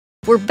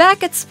We're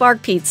back at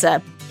Spark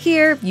Pizza.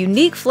 Here,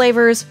 unique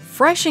flavors,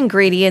 fresh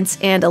ingredients,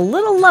 and a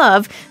little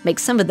love make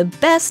some of the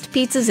best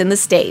pizzas in the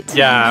state.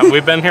 Yeah,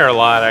 we've been here a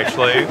lot,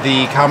 actually.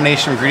 The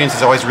combination of ingredients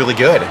is always really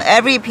good.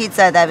 Every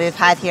pizza that we've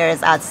had here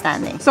is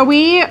outstanding. So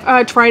we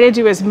try to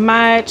do as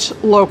much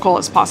local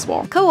as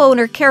possible.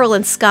 Co-owner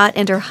Carolyn Scott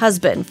and her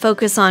husband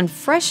focus on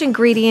fresh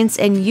ingredients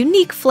and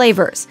unique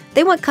flavors.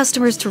 They want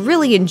customers to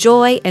really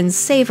enjoy and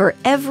savor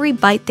every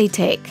bite they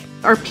take.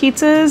 Our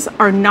pizzas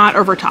are not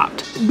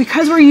overtopped.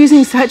 Because we're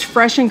using such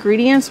fresh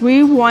ingredients,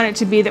 we want it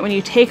to be that when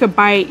you take a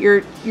bite,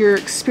 you're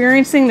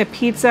experiencing the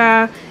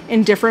pizza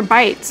in different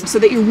bites so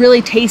that you're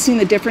really tasting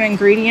the different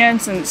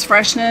ingredients and its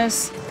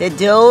freshness. The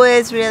dough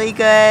is really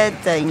good,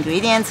 the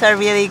ingredients are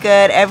really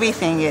good,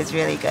 everything is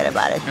really good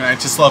about it. And I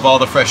just love all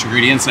the fresh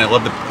ingredients, and I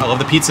love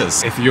the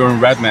pizzas. If you're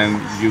in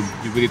Redmond, you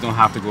really don't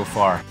have to go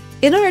far.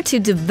 In order to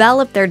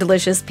develop their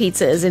delicious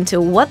pizzas into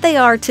what they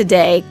are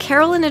today,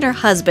 Carolyn and her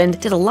husband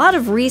did a lot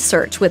of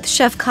research with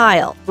Chef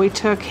Kale. We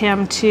took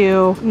him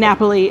to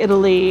Napoli,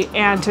 Italy,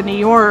 and to New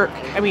York.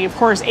 I mean, of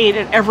course, ate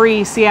at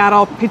every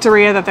Seattle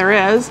pizzeria that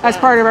there is as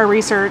part of our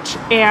research,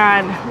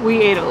 and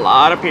we ate a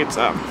lot of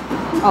pizza.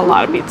 A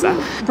lot of pizza.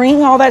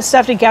 Bringing all that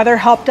stuff together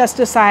helped us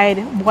decide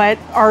what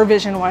our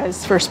vision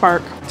was for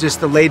Spark.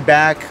 Just the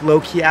laid-back,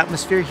 low-key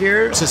atmosphere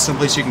here. It's just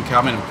someplace you can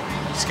come and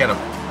just kind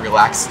of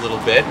relax a little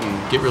bit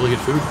and get really good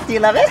food. Do you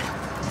love it?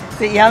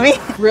 Is it yummy?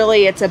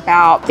 Really, it's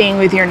about being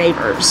with your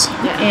neighbors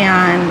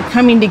and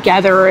coming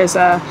together as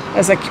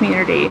a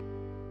community.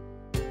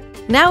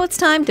 Now it's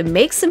time to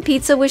make some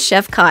pizza with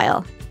Chef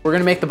Kyle. We're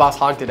gonna make the Boss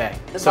Hogg today.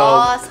 Boss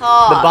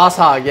Hogg. The Boss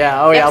Hogg,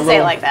 yeah. Oh you yeah. have to say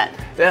it like that.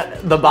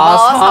 The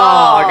Boss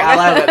Hogg. I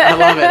love it. I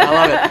love it. I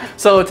love it.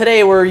 So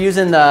today we're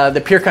using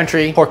the Pure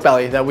Country pork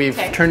belly that we've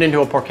turned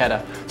into a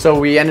porchetta. So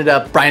we ended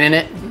up brining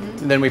it.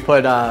 And then we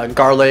put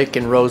garlic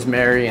and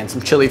rosemary and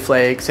some chili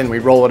flakes, and we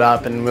roll it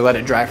up and we let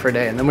it dry for a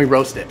day, and then we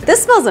roast it.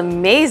 This smells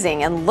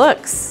amazing and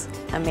looks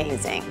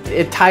amazing.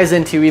 It ties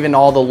into even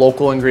all the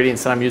local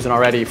ingredients that I'm using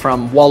already,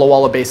 from Walla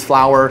Walla based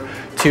flour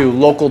to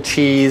local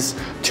cheese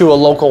to a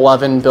local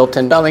oven built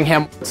in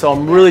Bellingham. So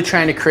I'm really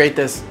trying to create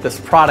this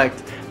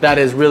product that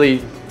is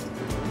really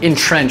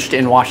entrenched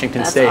in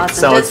Washington State.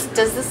 Awesome. So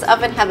does this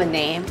oven have a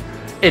name?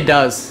 It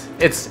does.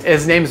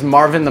 His name's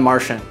Marvin the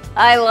Martian.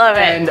 I love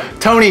it.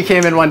 And Tony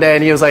came in one day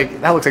and he was like,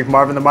 "That looks like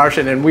Marvin the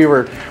Martian," and we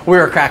were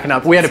cracking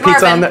up. We had a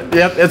pizza on the.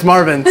 Yep, it's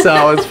Marvin.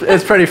 So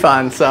it's pretty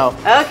fun. So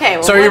okay.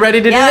 Well, so are you ready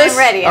to do this? I'm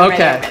ready. I'm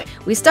ready.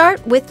 We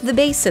start with the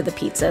base of the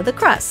pizza, the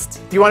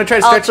crust. Do you want to try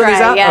to stretch these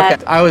out? Yeah.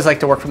 Okay. I always like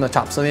to work from the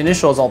top. So the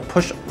initial is I'll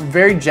push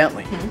very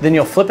gently. Then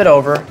you'll flip it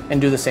over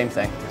and do the same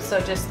thing. So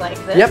just like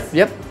this?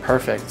 Yep,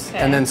 perfect. Okay.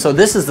 And then so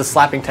this is the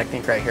slapping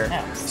technique right here.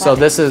 Oh, so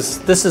this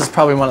is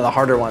probably one of the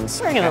harder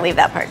ones. We're gonna leave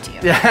that part to you.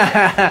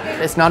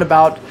 Yeah. It's not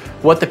about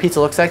what the pizza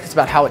looks like, it's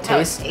about how it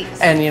tastes.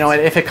 And you know,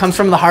 if it comes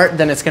from the heart,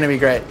 then it's gonna be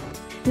great.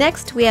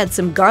 Next, we add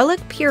some garlic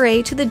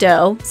puree to the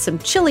dough, some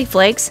chili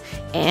flakes,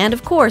 and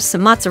of course,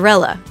 some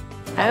mozzarella.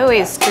 I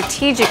always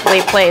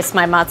strategically place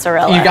my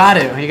mozzarella. You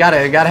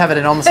gotta have it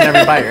in almost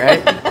every bite,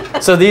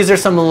 right? So these are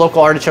some of the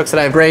local artichokes that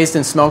I've braised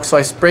and smoked. So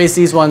I braised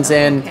these ones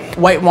in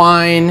white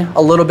wine,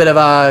 a little bit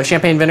of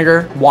champagne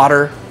vinegar,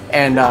 water,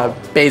 and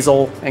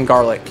basil and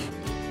garlic.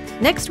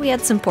 Next, we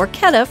add some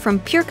porchetta from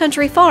Pure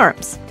Country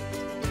Farms.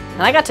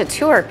 And I got to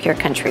tour Pure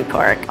Country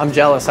Pork. I'm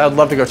jealous. I would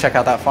love to go check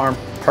out that farm.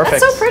 Perfect.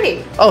 That's so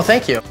pretty. Oh,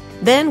 thank you.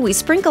 Then we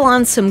sprinkle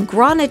on some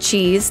grana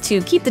cheese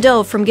to keep the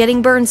dough from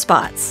getting burn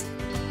spots.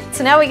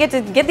 So now we get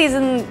to get these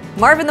in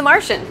Marvin the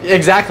Martian.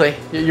 Exactly.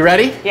 You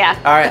ready? Yeah.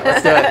 All right,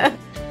 let's do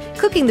it.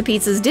 Cooking the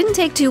pizzas didn't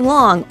take too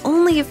long,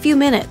 only a few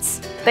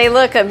minutes. They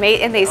look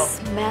amazing and they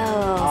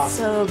smell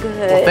so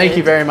good. Well, thank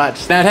you very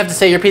much. Now I'd have to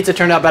say your pizza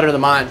turned out better than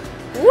mine.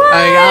 What?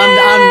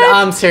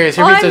 I'm serious.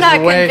 Your pizza's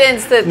I'm not way...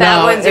 convinced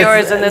that one's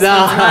yours and this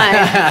one's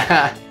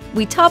mine.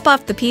 We top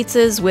off the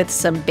pizzas with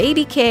some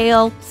baby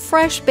kale,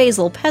 fresh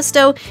basil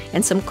pesto,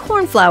 and some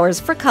corn flowers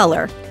for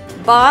color.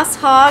 Boss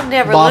Hogg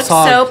never looked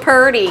so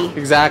pretty.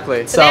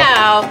 Exactly. So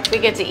now we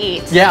get to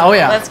eat. Yeah, oh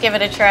yeah. Let's give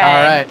it a try.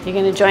 All right. You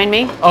gonna join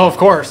me? Oh, of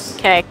course.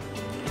 Okay.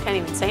 I can't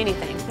even say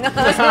anything.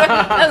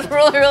 That's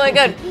really, really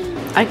good.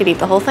 I could eat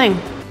the whole thing.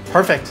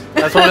 Perfect.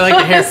 That's what I like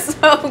to hear.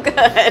 So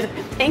good.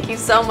 Thank you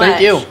so much.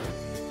 Thank you.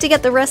 To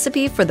get the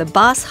recipe for the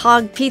Boss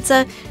Hogg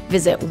pizza,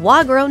 visit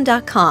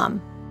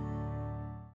wagrown.com.